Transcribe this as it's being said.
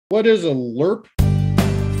What is a LIRP?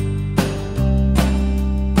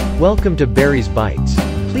 Welcome to Barry's Bites.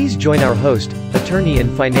 Please join our host, attorney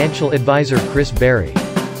and financial advisor Chris Barry.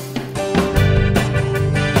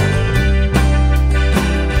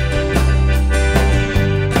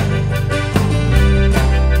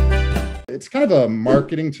 It's kind of a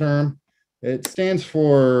marketing term. It stands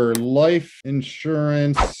for life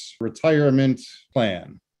insurance retirement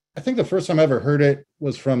plan. I think the first time I ever heard it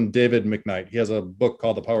was from David McKnight. He has a book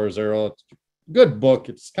called The Power of Zero. It's a good book.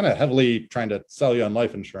 It's kind of heavily trying to sell you on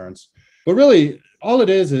life insurance. But really, all it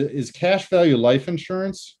is cash value life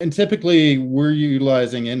insurance. And typically, we're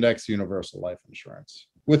utilizing index universal life insurance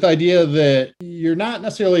with the idea that you're not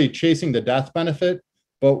necessarily chasing the death benefit,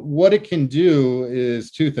 but what it can do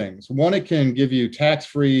is two things. One, it can give you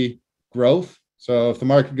tax-free growth. So if the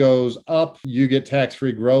market goes up, you get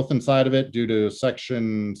tax-free growth inside of it due to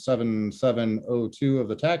Section 7702 of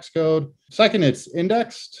the tax code. Second, it's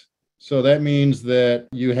indexed. So that means that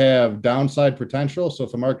you have downside potential. So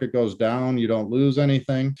if the market goes down, you don't lose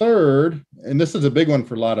anything. Third, and this is a big one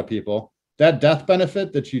for a lot of people, that death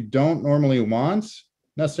benefit that you don't normally want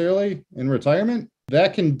necessarily in retirement,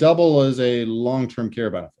 that can double as a long-term care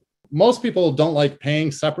benefit. Most people don't like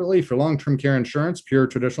paying separately for long-term care insurance, pure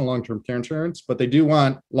traditional long-term care insurance, but they do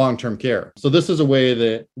want long-term care. So this is a way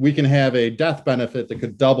that we can have a death benefit that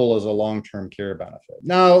could double as a long-term care benefit.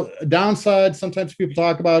 Now, a downside sometimes people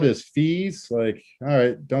talk about is fees. Like, all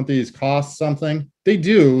right, don't these cost something? They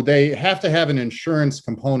do. They have to have an insurance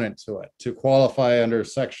component to it to qualify under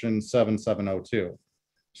Section 7702.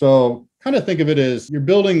 So kind of think of it as you're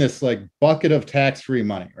building this like bucket of tax-free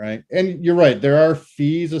money, right? And you're right, there are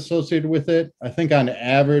fees associated with it. I think on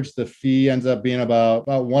average, the fee ends up being about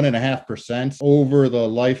 1.5% over the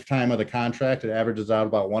lifetime of the contract. It averages out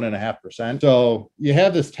about 1.5%. So you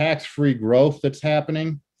have this tax-free growth that's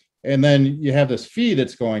happening. And then you have this fee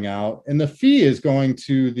that's going out, and the fee is going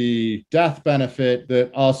to the death benefit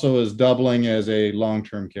that also is doubling as a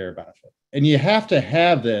long-term care benefit. And you have to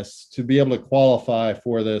have this to be able to qualify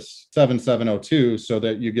for this 7702 so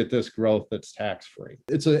that you get this growth that's tax-free.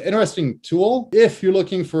 It's an interesting tool if you're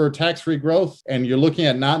looking for tax-free growth and you're looking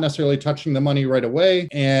at not necessarily touching the money right away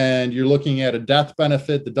and you're looking at a death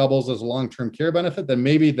benefit that doubles as a long-term care benefit, then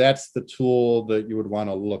maybe that's the tool that you would want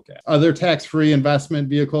to look at. Other tax-free investment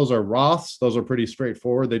vehicles are Roths. Those are pretty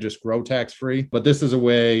straightforward. They just grow tax-free. But this is a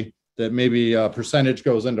way that maybe a percentage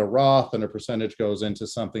goes into Roth and a percentage goes into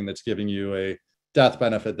something that's giving you a death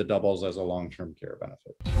benefit that doubles as a long-term care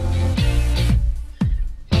benefit.